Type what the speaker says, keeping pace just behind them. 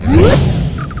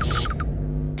This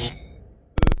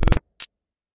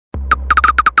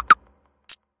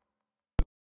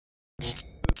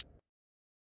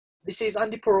is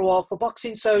Andy Purwell for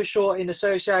Boxing Social in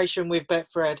association with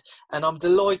Betfred, and I'm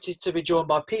delighted to be joined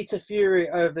by Peter Fury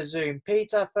over Zoom.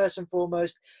 Peter, first and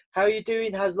foremost, how are you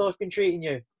doing? How's life been treating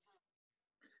you?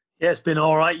 Yeah, it's been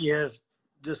all right. Yeah,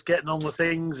 just getting on with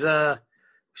things. We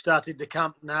started the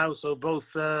camp now, so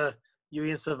both you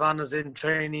and Savannah's in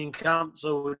training camp,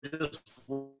 so we're just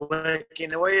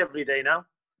working away every day now.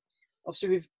 Obviously,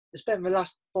 we've spent the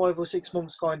last 5 or 6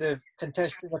 months kind of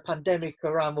contesting a pandemic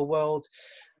around the world.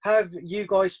 How have you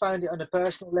guys found it on a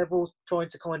personal level, trying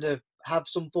to kind of have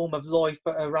some form of life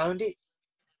around it?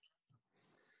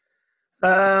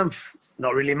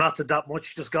 Not really mattered that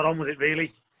much. Just got on with it,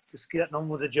 really. Just getting on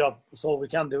with the job. That's all we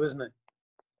can do, isn't it?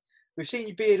 We've seen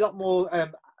you be a lot more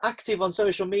active on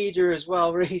social media as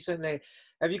well recently.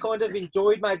 Have you kind of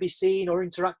enjoyed maybe seeing or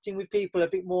interacting with people a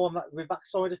bit more with that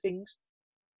side of things?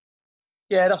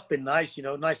 Yeah, that's been nice. You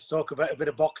know, nice to talk about a bit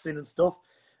of boxing and stuff.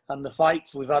 And the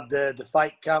fights, we've had the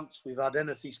fight camps, we've had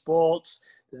NSC Sports,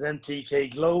 there's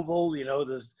MTK Global, you know,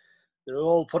 they're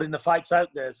all putting the fights out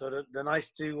there, so they're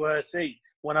nice to see,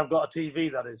 when I've got a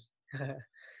TV, that is.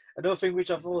 Another thing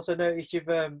which I've also noticed, you've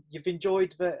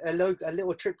enjoyed a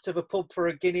little trip to the pub for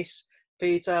a Guinness,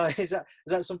 Peter. Is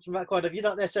that something that kind of, you're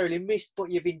not necessarily missed, but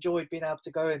you've enjoyed being able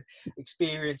to go and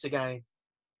experience again?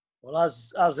 Well,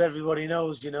 as everybody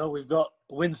knows, you know, we've got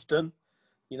Winston,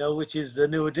 you know, which is the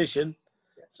new addition.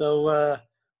 So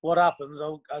what happens,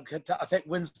 I take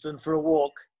Winston for a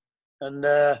walk, and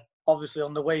obviously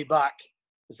on the way back,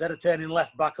 instead of turning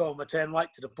left back home, I turn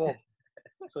right to the pub.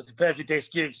 So it's a perfect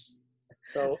excuse.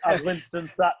 So as Winston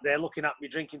sat there looking at me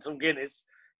drinking some Guinness,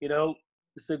 you know,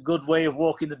 it's a good way of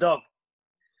walking the dog.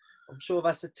 I'm sure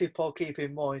that's a tip I'll keep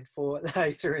in mind for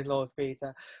later in life,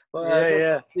 Peter.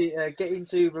 But get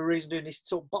into the reason doing this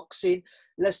sort of boxing.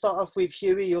 Let's start off with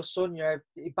Hughie, your son. You're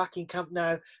back in camp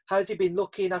now. How's he been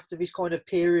looking after this kind of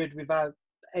period without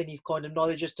any kind of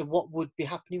knowledge as to what would be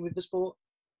happening with the sport?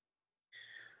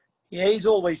 Yeah, he's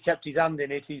always kept his hand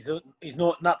in it. He's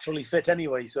not naturally fit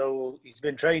anyway, so he's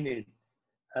been training.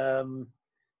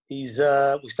 We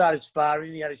started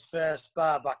sparring. He had his first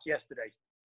spar back yesterday.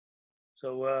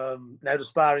 So now the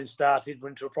sparring started,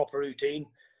 went into a proper routine,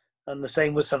 and the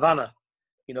same with Savannah.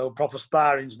 You know, proper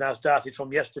sparring's now started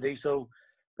from yesterday, so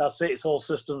that's it. It's all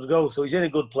systems go. So he's in a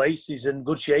good place. He's in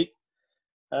good shape.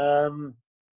 And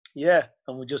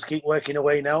we just keep working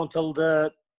away now until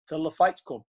the fights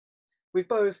come. With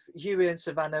both Hughie and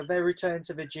Savannah, they return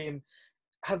to the gym.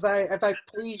 Have they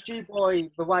pleased you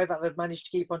by the way that they've managed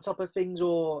to keep on top of things,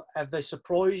 or have they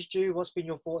surprised you? What's been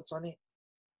your thoughts on it?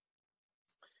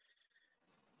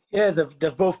 Yeah,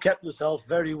 they've both kept themselves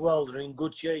very well. They're in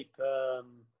good shape.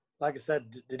 Like I said,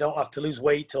 they don't have to lose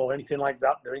weight or anything like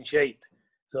that. They're in shape.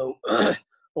 So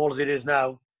all it is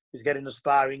now is getting the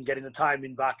sparring, getting the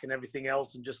timing back and everything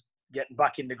else, and just getting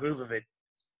back in the groove of it.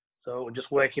 So we're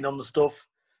just working on the stuff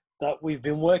that we've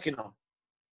been working on.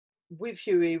 With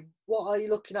Hughie, what are you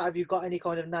looking at? Have you got any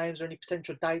kind of names or any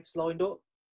potential dates lined up?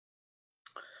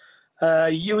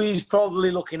 Hughie's probably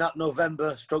looking at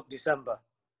November/December.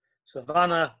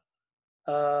 Savannah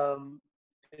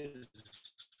is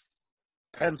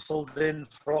penciled in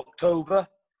for October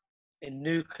in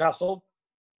Newcastle.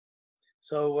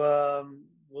 So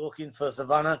we're looking for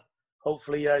Savannah.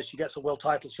 Hopefully she gets a world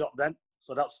title shot then.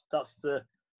 So that's the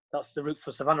route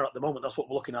for Savannah at the moment. That's what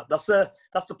we're looking at. That's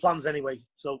the plans anyway.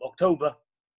 So October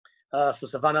for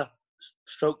Savannah,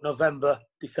 /November,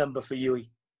 December for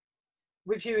Hughie.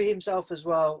 With Hughie himself as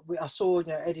well, I saw,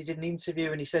 Eddie did an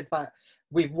interview and he said that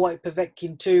with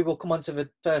Whyte-Povetkin 2, we'll come on to the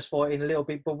first fight in a little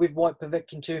bit, but with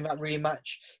Whyte-Povetkin 2 in that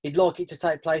rematch, he'd like it to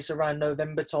take place around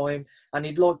November time, and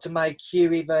he'd like to make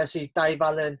Hughie versus Dave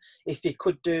Allen, if he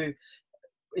could do.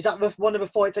 Is that one of the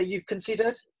fights that you've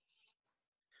considered?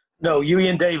 No, Hughie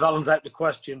and Dave Allen's out the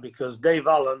question, because Dave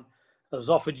Allen has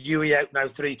offered Hughie out now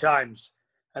 3 times,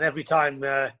 and every time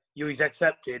Hughie's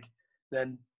accepted,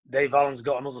 then Dave Allen's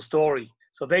got another story.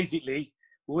 So basically,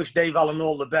 we wish Dave Allen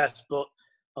all the best, but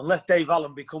unless Dave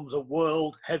Allen becomes a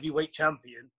world heavyweight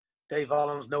champion, Dave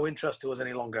Allen's no interest to us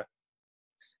any longer.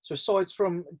 So aside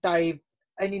from Dave,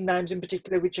 any names in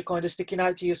particular which are kind of sticking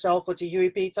out to yourself or to Hughie,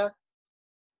 Peter?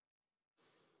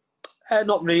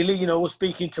 Not really. We're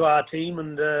speaking to our team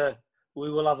and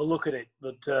we will have a look at it.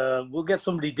 But we'll get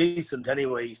somebody decent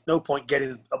anyway. It's no point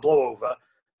getting a blowover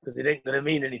because it ain't going to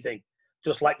mean anything.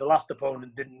 Just like the last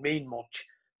opponent didn't mean much.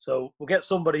 So we'll get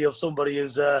somebody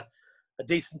who's a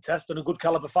decent test and a good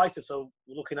caliber fighter. So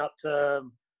we're looking at a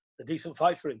decent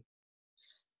fight for him.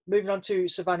 moving on to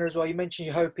Savannah as well, you mentioned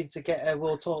you're hoping to get a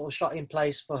world title shot in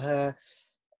place for her.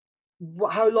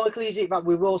 How likely is it that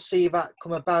we will see that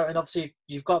come about? And obviously,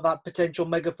 you've got that potential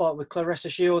mega fight with Claressa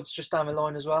Shields just down the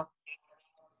line as well.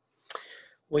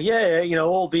 Well, yeah,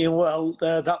 all being well,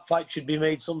 that fight should be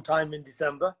made sometime in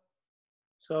December.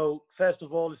 So first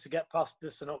of all is to get past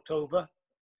this in October,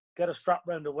 get a strap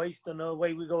round the waist, and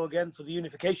away we go again for the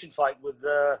unification fight with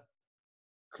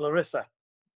Claressa.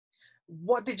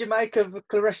 What did you make of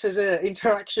Claressa's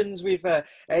interactions with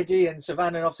Eddie and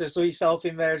Savannah? And obviously, I saw yourself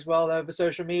in there as well over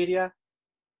social media.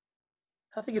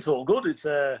 I think it's all good.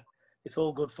 It's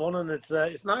all good fun, and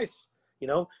it's nice.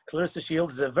 Claressa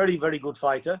Shields is a very, very good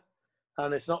fighter,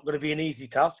 and it's not going to be an easy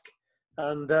task.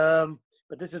 And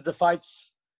but these are the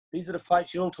fights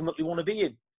you ultimately want to be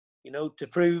in. To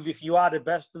prove if you are the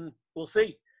best, and we'll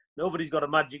see. Nobody's got a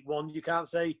magic wand. You can't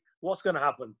say what's going to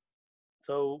happen.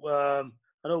 So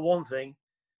I know one thing: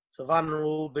 Savannah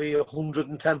will be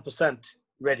 110%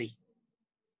 ready.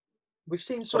 We've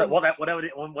seen some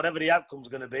whatever the outcome's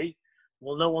going to be,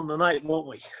 we'll know on the night, won't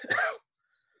we?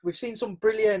 We've seen some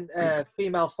brilliant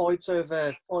female fights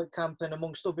over Fight Camp and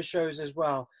amongst other shows as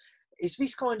well. Is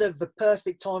this kind of the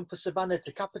perfect time for Savannah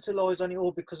to capitalise on it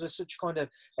all because there's such kind of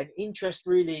an interest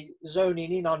really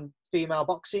zoning in on female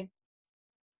boxing?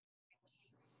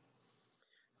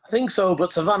 I think so,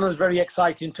 but Savannah's very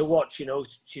exciting to watch.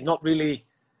 She's not really,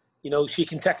 she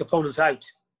can take opponents out.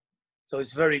 So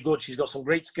it's very good. She's got some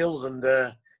great skills, and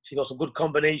she's got some good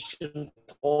combination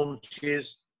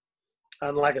punches.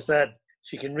 And like I said,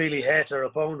 she can really hurt her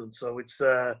opponent. So it's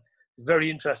very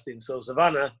interesting. So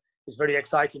Savannah is very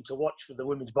exciting to watch for the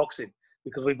women's boxing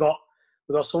because we've got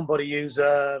somebody who's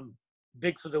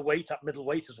big for the weight at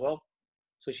middleweight as well.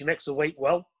 So she makes the weight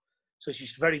well. So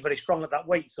she's very, very strong at that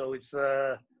weight. So it's,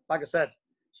 like I said,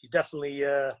 she's definitely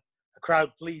a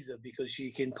crowd pleaser because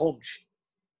she can punch.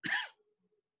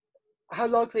 How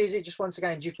likely is it, just once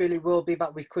again, do you feel it will be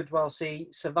that we could well see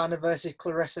Savannah versus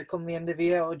Claressa come the end of the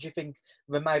year, or do you think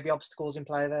there may be obstacles in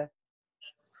play there?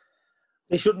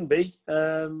 There shouldn't be.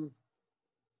 I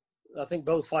think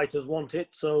both fighters want it.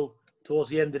 So towards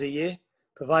the end of the year,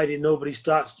 provided nobody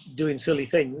starts doing silly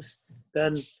things,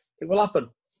 then it will happen.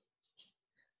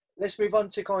 Let's move on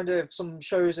to kind of some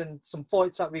shows and some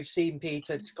fights that we've seen,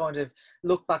 Peter, to kind of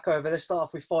look back over. Let's start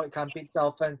off with Fight Camp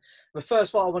itself. And the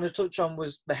first fight I want to touch on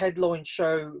was the headline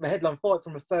fight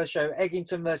from the first show,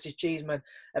 Eggington versus Cheeseman.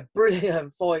 A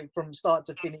brilliant fight from start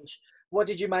to finish. What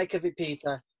did you make of it,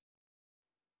 Peter?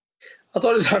 I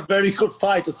thought it was a very good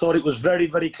fight. I thought it was very,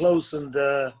 very close. And,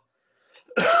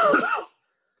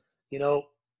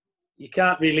 you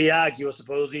can't really argue, I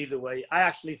suppose, either way. I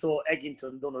actually thought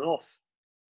Eggington done enough.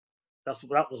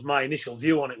 That was my initial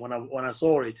view on it when I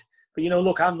saw it. But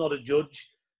look, I'm not a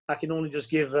judge. I can only just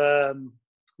give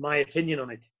my opinion on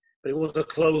it. But it was a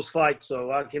close fight,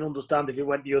 so I can understand if it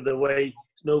went the other way.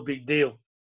 It's no big deal.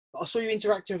 I saw you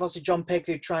interacting with obviously John Pegg,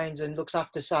 who trains and looks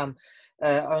after Sam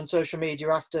on social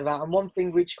media after that. And one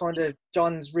thing which kind of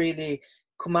John's really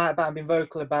come out about and been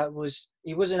vocal about was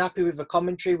he wasn't happy with the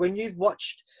commentary. When you've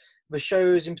watched the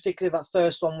shows, in particular that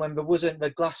first one when there wasn't the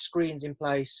glass screens in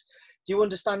place, do you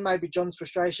understand maybe John's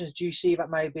frustrations? Do you see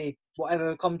that maybe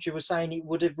whatever commentary was saying, it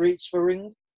would have reached the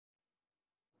ring?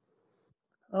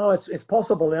 Oh, it's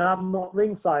possible. And I'm not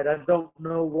ringside. I don't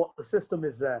know what the system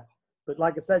is there. But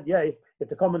like I said, yeah, if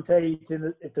the commentating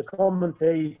and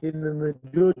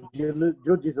the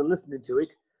judges are listening to it,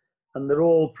 and they're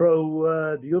all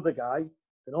pro the other guy,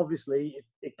 then obviously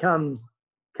it can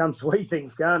sway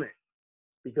things, can't it?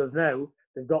 Because now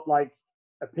they've got like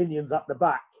opinions at the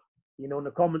back. And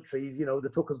the commentaries, they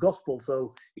took as gospel,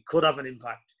 so it could have an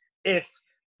impact if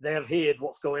they have heard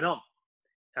what's going on.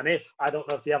 And I don't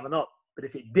know if they have or not, but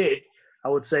if it did, I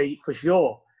would say for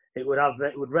sure it would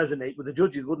resonate with the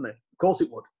judges, wouldn't it? Of course it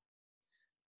would.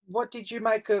 What did you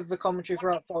make of the commentary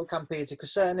throughout Fight Camp, Peter?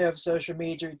 Because certainly over social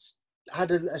media, it's had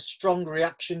a strong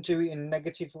reaction to it in a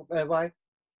negative way.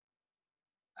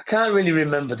 I can't really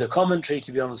remember the commentary,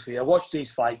 to be honest with you. I watch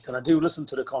these fights and I do listen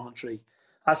to the commentary.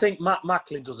 I think Matt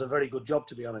Macklin does a very good job,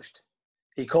 to be honest.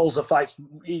 He calls the fights.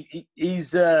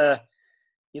 He's not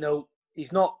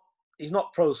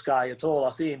pro Sky at all. I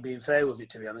see him being fair with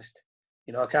it, to be honest.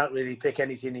 I can't really pick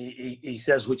anything he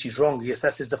says which is wrong. He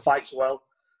assesses the fights well.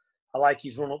 I like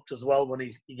his run-ups as well when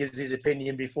he gives his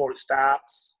opinion before it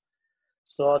starts.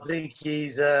 So I think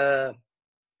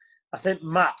I think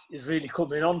Matt is really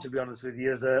coming on, to be honest with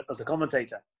you, as a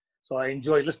commentator. So I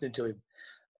enjoy listening to him.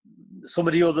 Some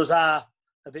of the others are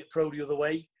a bit pro the other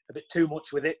way, a bit too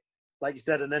much with it, like you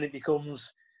said, and then it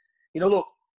becomes, look,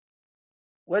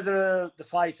 whether the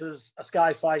fighter's a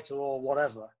Sky fighter or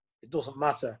whatever, it doesn't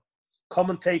matter.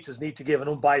 commentators need to give an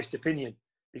unbiased opinion,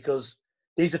 because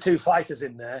these are two fighters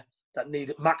in there that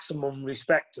need maximum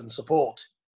respect and support.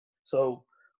 So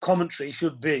commentary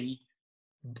should be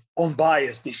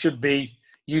unbiased. It should be,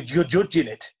 you're judging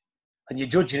it, and you're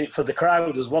judging it for the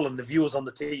crowd as well and the viewers on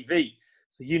the TV.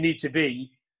 So you need to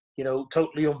be,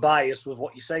 totally unbiased with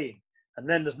what you're saying. And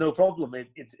then there's no problem.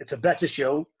 It's a better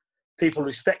show. People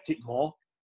respect it more.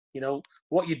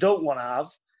 What you don't want to have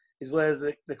is where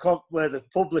the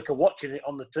public are watching it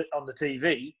on the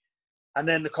TV, and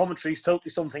then the commentary is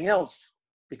totally something else,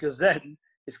 because then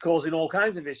it's causing all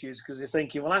kinds of issues, because you're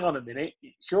thinking, well, hang on a minute,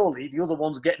 surely the other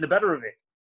one's getting the better of it.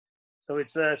 So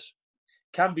it's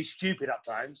can be stupid at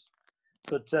times,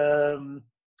 but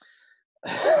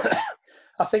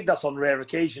I think that's on rare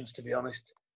occasions, to be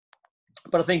honest.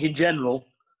 But I think in general,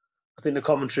 I think the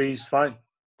commentary is fine.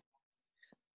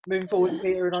 Moving forward,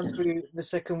 Peter, and on to the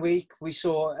second week, we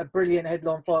saw a brilliant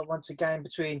headline fight once again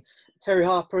between Terry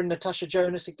Harper and Natasha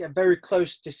Jonas. A very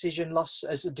close decision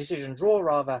draw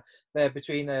rather, there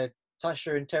between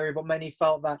Tasha and Terry, but many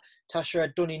felt that Tasha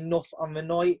had done enough on the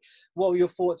night. What were your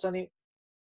thoughts on it?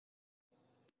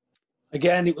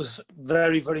 Again, it was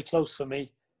very, very close for me.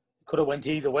 It could have went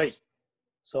either way.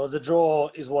 So the draw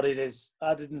is what it is.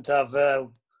 I didn't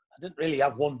really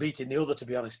have one beating the other, to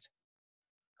be honest.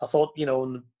 I thought,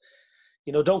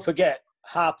 don't forget,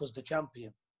 Harper's the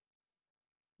champion.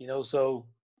 So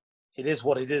it is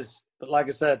what it is. But like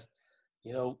I said,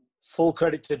 full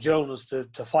credit to Jonas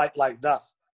to fight like that,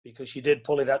 because she did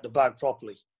pull it out the bag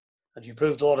properly. And she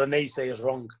proved a lot of naysayers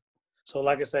wrong. So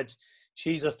like I said,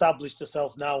 she's established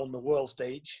herself now on the world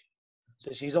stage.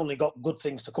 So she's only got good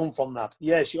things to come from that.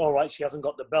 Yeah, she hasn't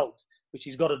got the belt, but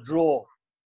she's got a draw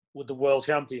with the world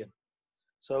champion.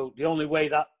 So the only way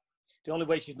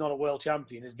she's not a world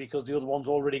champion is because the other one's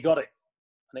already got it.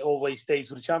 And it always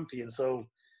stays with the champion. So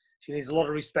she needs a lot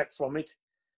of respect from it.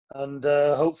 And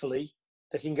hopefully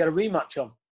they can get a rematch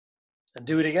on and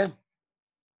do it again.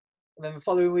 And then the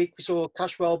following week, we saw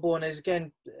Cash Wellborn as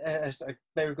again a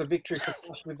very good victory for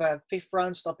Cash with a 5th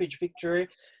round stoppage victory.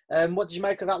 What did you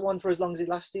make of that one for as long as it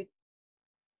lasted?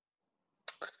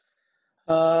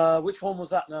 Which one was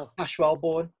that now? Cash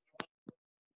Wellborn.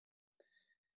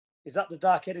 Is that the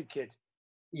dark-headed kid?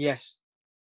 Yes.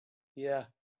 Yeah,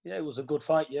 it was a good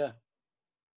fight. Yeah,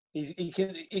 he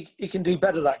can do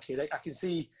better. That kid, I can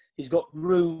see he's got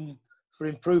room for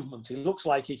improvement. He looks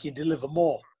like he can deliver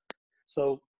more.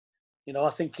 So, I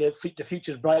think the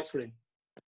future's bright for him.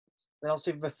 And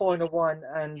obviously the final one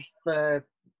and the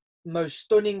most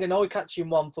stunning and eye-catching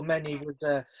one for many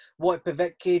was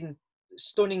Whyte-Povetkin,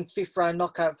 stunning 5th round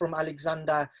knockout from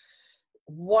Alexander.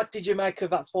 What did you make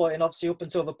of that fight, and obviously up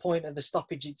until the point of the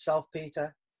stoppage itself,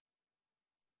 Peter?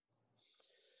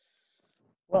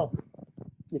 Well,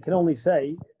 you can only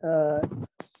say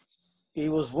he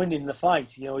was winning the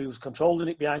fight. He was controlling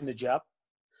it behind the jab,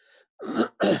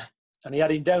 and he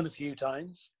had him down a few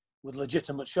times with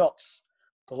legitimate shots.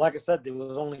 But like I said, there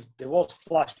was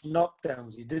flash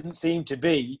knockdowns. He didn't seem to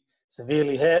be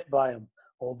severely hurt by him,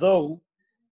 although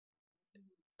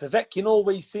Povetkin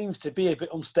always seems to be a bit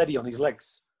unsteady on his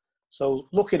legs. So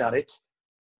looking at it,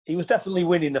 he was definitely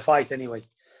winning the fight anyway.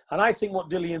 And I think what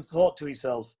Dillian thought to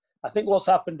himself, I think what's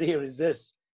happened here is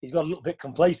this. He's got a little bit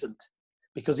complacent,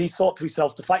 because he thought to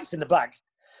himself, the fight's in the bag.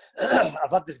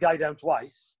 I've had this guy down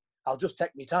twice. I'll just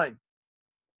take me time.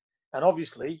 And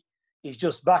obviously, he's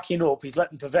just backing up. He's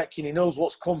letting Povetkin, he knows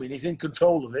what's coming. He's in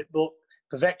control of it. But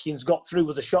Povetkin's got through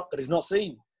with a shot that he's not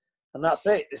seen. And that's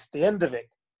it. It's the end of it.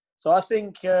 So I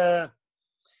think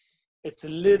it's a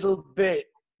little bit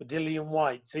with Dillian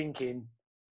Whyte thinking,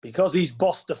 because he's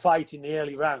bossed the fight in the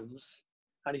early rounds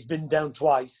and he's been down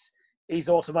twice, he's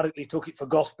automatically took it for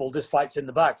gospel. This fight's in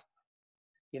the bag,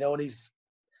 and he's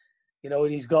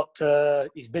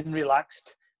been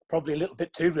relaxed, probably a little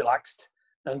bit too relaxed,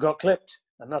 and got clipped,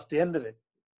 and that's the end of it.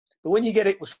 But when you get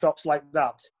it with shots like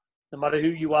that, no matter who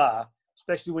you are,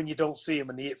 especially when you don't see him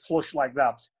and they hit flush like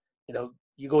that,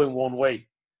 you're going one way.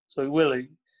 So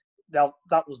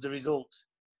that was the result.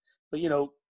 But,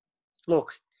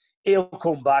 look, he'll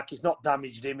come back. He's not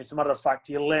damaged him. It's a matter of fact,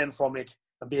 he'll learn from it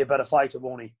and be a better fighter,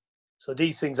 won't he? So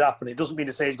these things happen. It doesn't mean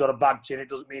to say he's got a bad chin. It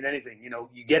doesn't mean anything.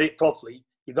 You get it properly,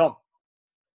 you're gone.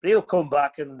 But he'll come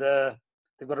back, and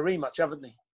they've got a rematch, haven't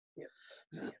they? Yeah.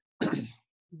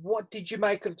 What did you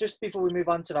make of, just before we move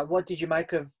on to that, what did you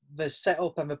make of the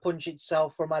setup and the punch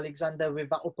itself from Alexander with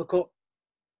that uppercut?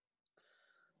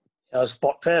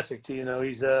 Spot perfect.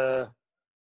 He's a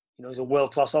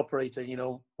world-class operator.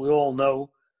 We all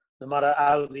know, no matter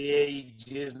how the age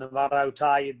is, no matter how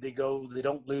tired they go, they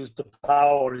don't lose the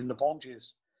power in the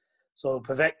punches. So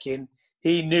Povetkin,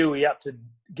 he knew he had to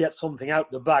get something out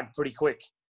of the bag pretty quick,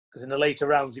 because in the later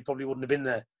rounds he probably wouldn't have been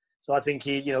there. So I think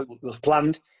he, it was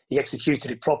planned. He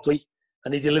executed it properly,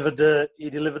 and he delivered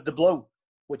the blow,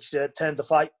 which turned the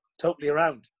fight totally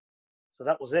around. So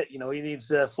that was it. He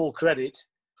needs full credit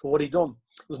for what he done.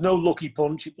 It was no lucky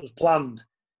punch. It was planned.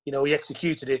 He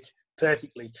executed it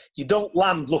perfectly. You don't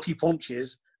land lucky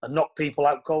punches and knock people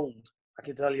out cold. I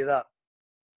can tell you that.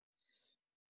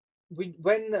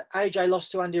 When AJ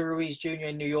lost to Andy Ruiz Jr.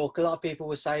 in New York, a lot of people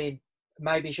were saying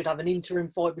maybe he should have an interim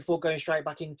fight before going straight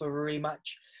back in for a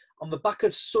rematch. On the back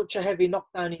of such a heavy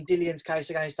knockdown in Dillion's case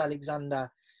against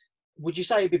Alexander, would you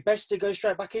say it'd be best to go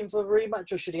straight back in for a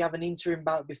rematch, or should he have an interim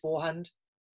bout beforehand?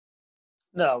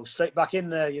 No, straight back in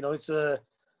there. It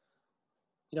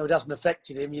hasn't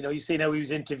affected him. You've seen how he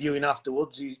was interviewing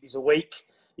afterwards. He's awake.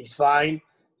 He's fine.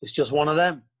 It's just one of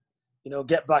them.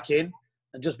 Get back in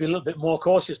and just be a little bit more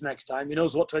cautious next time. He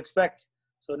knows what to expect.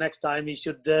 So next time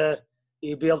he'll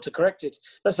be able to correct it.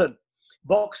 Listen,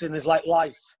 boxing is like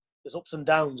life. There's ups and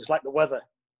downs. It's like the weather.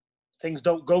 Things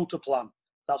don't go to plan.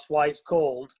 That's why it's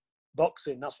called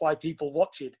boxing. That's why people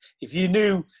watch it. If you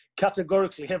knew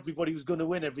categorically everybody was going to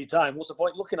win every time, what's the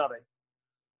point looking at it?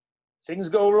 Things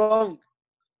go wrong.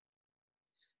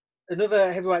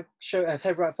 Another heavyweight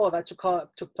fight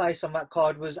that took place on that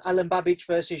card was Alan Babic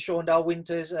versus Shaundale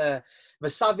Winters. The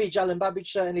savage Alan Babic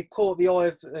certainly caught the eye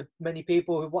of many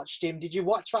people who watched him. Did you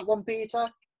watch that one, Peter?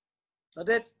 I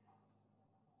did.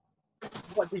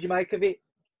 What did you make of it?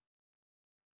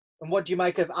 And what do you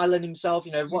make of Alan himself?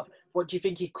 What do you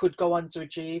think he could go on to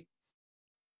achieve?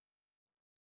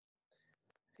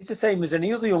 He's the same as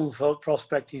any other young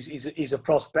prospect. He's a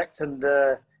prospect, and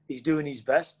he's doing his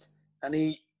best. And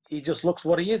he just looks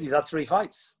what he is. He's had 3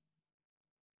 fights.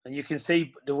 And you can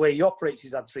see the way he operates,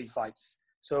 he's had 3 fights.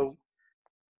 So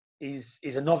he's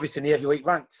a novice in the heavyweight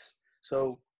ranks,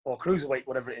 or cruiserweight,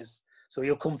 whatever it is. So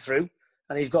he'll come through,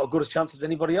 and he's got as good a chance as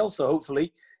anybody else. So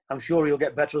hopefully, I'm sure he'll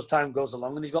get better as time goes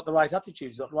along, and he's got the right attitude.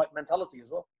 He's got the right mentality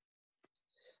as well.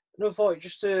 Another fight,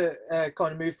 just to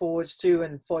kind of move forwards to,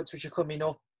 and fights which are coming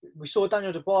up. We saw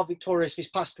Daniel Dubois victorious this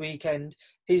past weekend.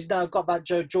 He's now got that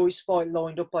Joe Joyce fight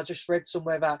lined up. I just read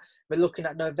somewhere that we're looking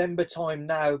at November time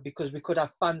now, because we could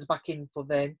have fans back in for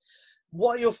then.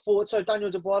 What are your thoughts on Daniel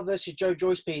Dubois versus Joe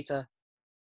Joyce, Peter?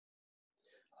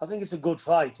 I think it's a good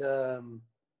fight. I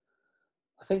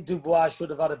think Dubois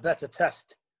should have had a better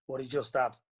test, what he just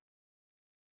had.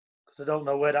 Because I don't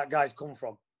know where that guy's come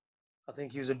from. I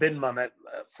think he was a bin man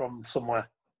from somewhere.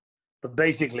 But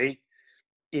basically,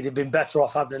 he'd have been better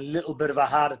off having a little bit of a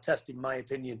harder test, in my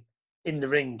opinion, in the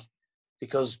ring,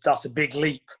 because that's a big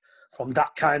leap from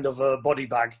that kind of a body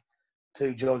bag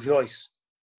to Joe Joyce.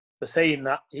 But saying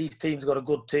that, his team's got a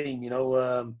good team,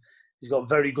 he's got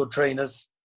very good trainers,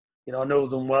 I know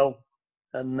them well.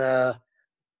 And,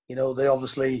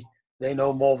 they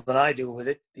know more than I do with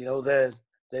it.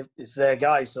 It's their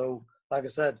guy. So, like I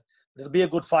said, it'll be a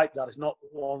good fight. That is not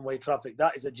one-way traffic.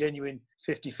 That is a genuine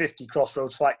 50-50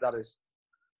 crossroads fight, that is.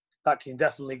 That can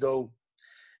definitely go.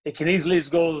 It can easily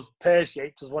go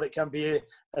pear-shaped as what it can be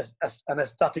an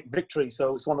ecstatic victory.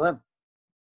 So it's one of them.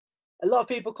 A lot of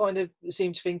people kind of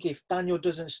seem to think if Daniel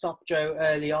doesn't stop Joe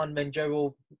early on, then Joe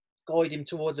will guide him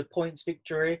towards a points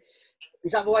victory.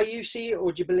 Is that the way you see it,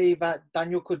 or do you believe that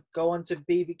Daniel could go on to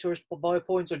be victorious by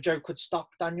points, or Joe could stop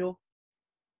Daniel?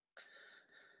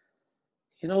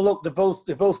 Look, they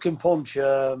both can punch.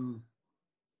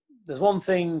 There's one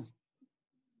thing.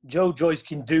 Joe Joyce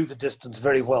can do the distance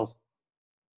very well.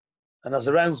 And as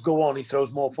the rounds go on, he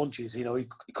throws more punches. He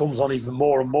comes on even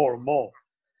more and more and more.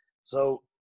 So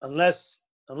unless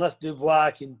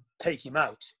Dubois can take him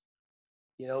out,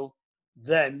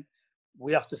 then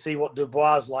we have to see what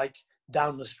Dubois is like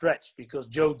down the stretch, because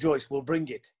Joe Joyce will bring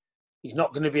it. He's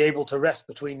not going to be able to rest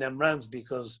between them rounds,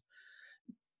 because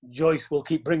Joyce will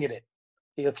keep bringing it.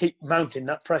 He'll keep mounting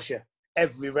that pressure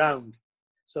every round.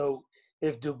 So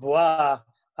if Dubois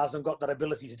hasn't got that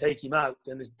ability to take him out,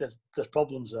 then there's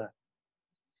problems there.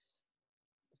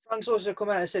 Frank's also come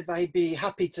out and said that he'd be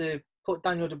happy to put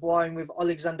Daniel Dubois in with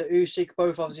Alexander Usyk,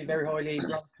 both obviously very highly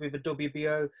ranked with the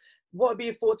WBO. What would be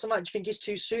your thoughts on that? Do you think it's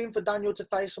too soon for Daniel to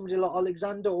face somebody like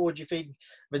Alexander, or do you think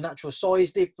the natural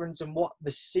size difference and what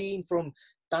the scene from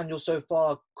Daniel so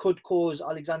far could cause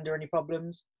Alexander any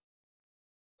problems?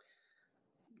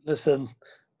 Listen,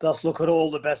 let's look at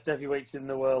all the best heavyweights in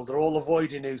the world. They're all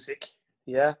avoiding Usyk.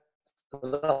 Yeah, so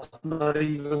let's not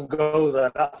even go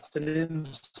there. That's an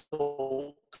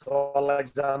insult to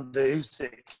Alexander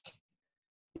Usyk.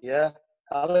 Yeah,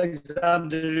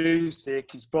 Alexander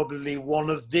Usyk is probably one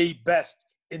of the best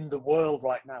in the world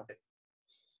right now.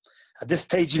 At this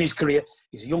stage in his career,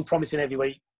 he's a young, promising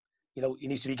heavyweight. you know, he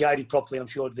needs to be guided properly, and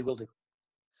I'm sure they will do.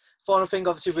 Final thing,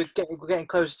 obviously, we're getting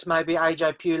closer to maybe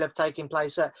AJ Pulev taking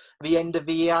place at the end of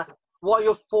the year. What are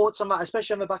your thoughts on that,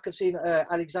 especially on the back of seeing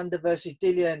Alexander versus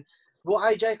Dillian? Will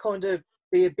AJ kind of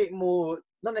be a bit more,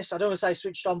 not necessarily, I don't want to say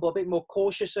switched on, but a bit more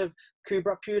cautious of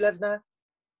Kubrat Pulev now?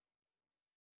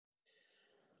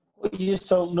 Well, you just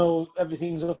don't know.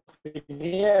 Everything's up in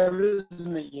the air,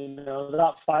 isn't it? You know,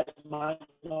 that fight might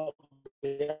not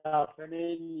be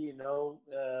happening, you know.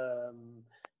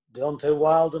 Deontay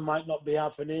Wilder might not be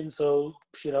happening. So,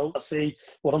 you know, let's see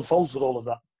what unfolds with all of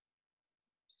that.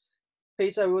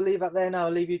 Peter, we'll leave that there now.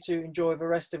 I'll leave you to enjoy the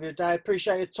rest of your day.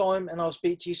 Appreciate your time, and I'll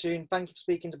speak to you soon. Thank you for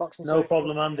speaking to Boxing. No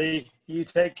problem, Andy. You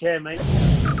take care, mate.